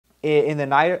In the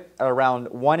night around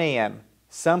 1 a.m.,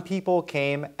 some people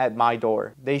came at my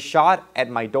door. They shot at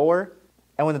my door,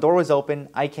 and when the door was open,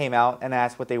 I came out and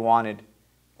asked what they wanted.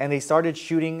 And they started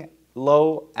shooting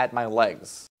low at my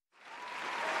legs.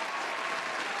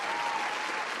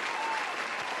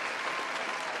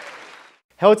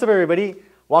 Hey, what's up everybody?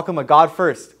 Welcome to God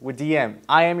First with DM.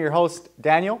 I am your host,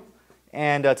 Daniel,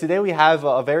 and today we have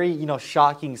a very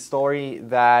shocking story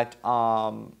that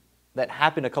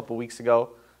happened a couple weeks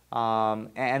ago.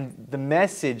 And the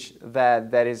message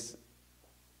that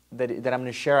I'm going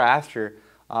to share after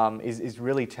is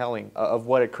really telling of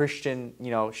what a Christian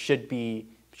should be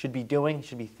doing,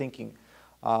 should be thinking.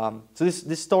 So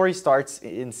this story starts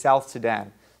in South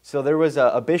Sudan. So there was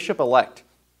a bishop-elect.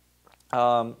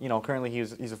 Currently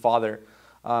he's a father.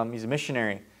 He's a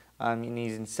missionary. And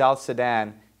he's in South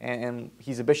Sudan, and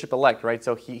he's a bishop-elect, right?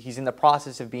 So he's in the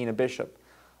process of being a bishop.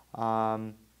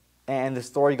 And the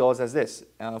story goes as this,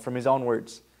 from his own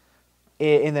words.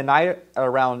 In the night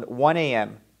around 1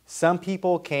 a.m., some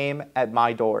people came at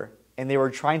my door, and they were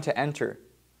trying to enter.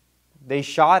 They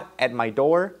shot at my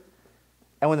door,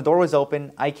 and when the door was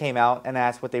open, I came out and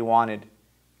asked what they wanted.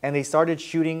 And they started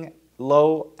shooting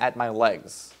low at my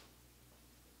legs.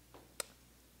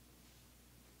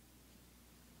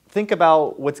 Think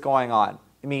about what's going on.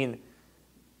 I mean,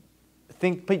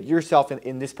 put yourself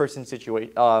in this person's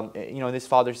situation, in this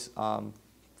father's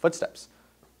footsteps.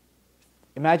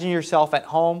 Imagine yourself at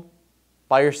home,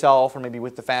 by yourself, or maybe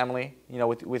with the family,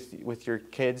 with your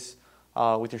kids,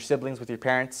 with your siblings, with your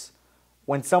parents.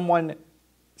 When someone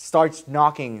starts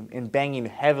knocking and banging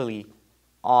heavily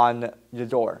on the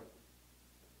door,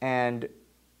 and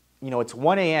it's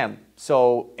 1 a.m.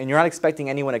 And you're not expecting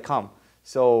anyone to come,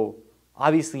 so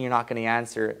obviously you're not going to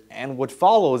answer. And what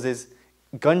follows is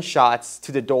gunshots to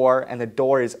the door, and the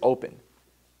door is open.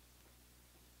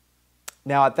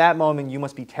 Now at that moment you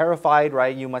must be terrified,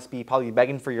 right? You must be probably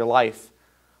begging for your life.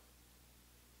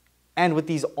 And what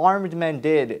these armed men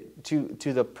did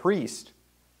to the priest,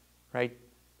 right,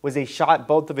 was they shot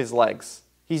both of his legs.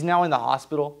 He's now in the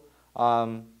hospital.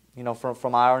 From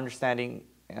our understanding,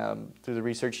 through the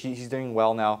research, he's doing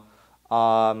well now.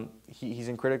 He's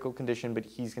in critical condition, but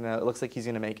it looks like he's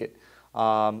gonna make it.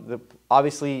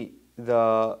 Obviously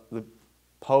the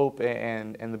Pope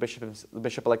and the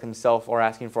bishop-elect himself are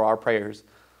asking for our prayers.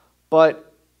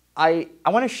 But I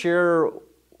want to share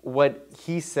what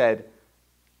he said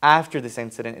after this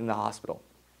incident in the hospital.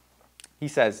 He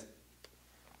says,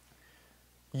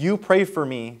 "You pray for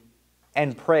me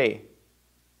and pray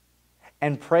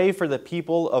for the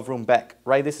people of Rumbek."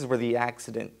 Right? This is where the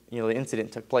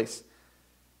incident took place.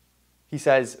 He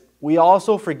says, "We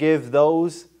also forgive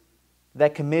those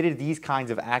that committed these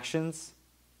kinds of actions.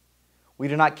 We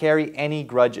do not carry any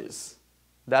grudges."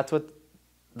 That's what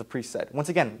the priest said. Once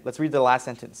again, let's read the last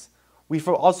sentence. "We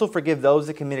also forgive those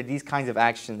that committed these kinds of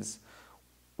actions.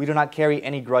 We do not carry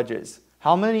any grudges."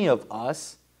 How many of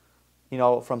us,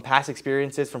 from past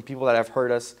experiences, from people that have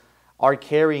hurt us, are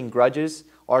carrying grudges,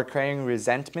 or carrying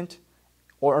resentment,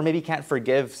 or maybe can't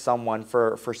forgive someone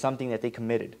for something that they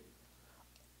committed?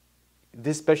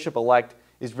 This bishop-elect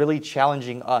is really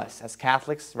challenging us as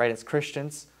Catholics, right, as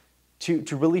Christians,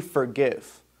 to really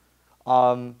forgive.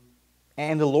 And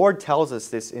the Lord tells us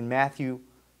this in Matthew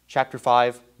chapter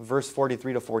 5, verse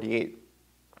 43 to 48.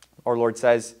 Our Lord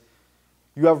says,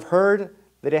 "You have heard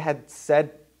that it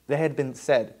had been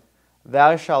said,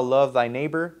 'Thou shalt love thy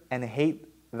neighbor and hate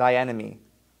thy enemy.'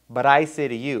 But I say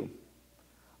to you,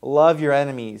 love your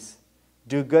enemies,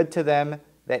 do good to them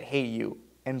that hate you,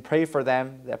 and pray for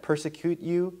them that persecute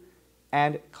you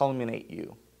and calumniate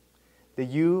you, that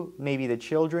you may be the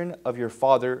children of your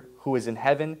Father who is in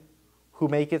heaven, who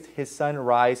maketh his sun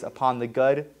rise upon the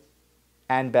good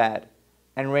and bad,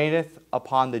 and reigneth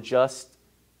upon the just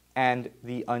and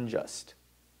the unjust.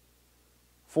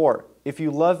 For if you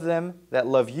love them that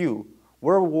love you,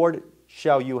 what reward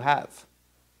shall you have?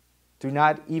 Do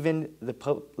not even the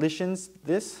publicans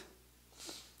this?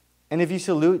 And if you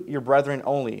salute your brethren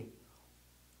only,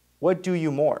 what do you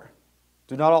more?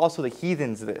 Do not also the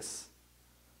heathens this?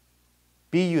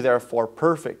 Be you therefore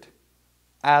perfect,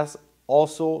 as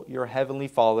also your heavenly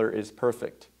Father is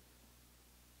perfect."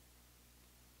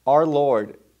 Our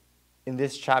Lord, in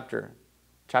this chapter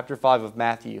 5 of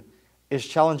Matthew, is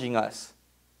challenging us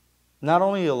not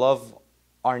only to love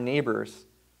our neighbors,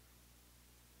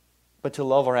 but to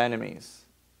love our enemies.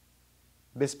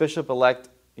 This bishop-elect,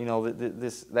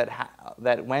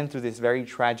 that went through this very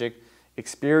tragic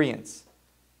experience,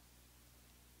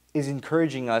 is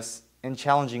encouraging us and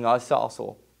challenging us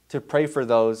also to pray for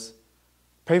those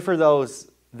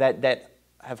that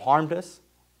have harmed us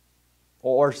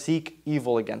or seek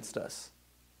evil against us.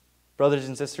 Brothers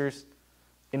and sisters,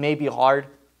 it may be hard,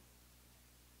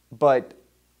 but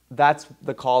that's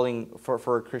the calling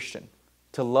for a Christian.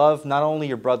 To love not only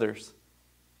your brothers,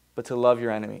 but to love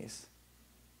your enemies.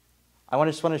 I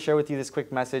just want to share with you this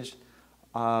quick message.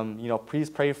 Please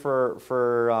pray for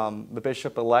the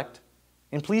bishop-elect.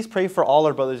 And please pray for all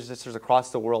our brothers and sisters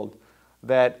across the world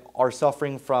that are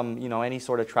suffering from any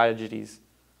sort of tragedies.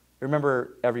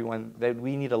 Remember, everyone, that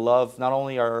we need to love not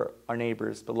only our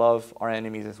neighbors, but love our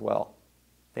enemies as well.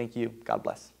 Thank you. God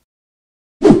bless.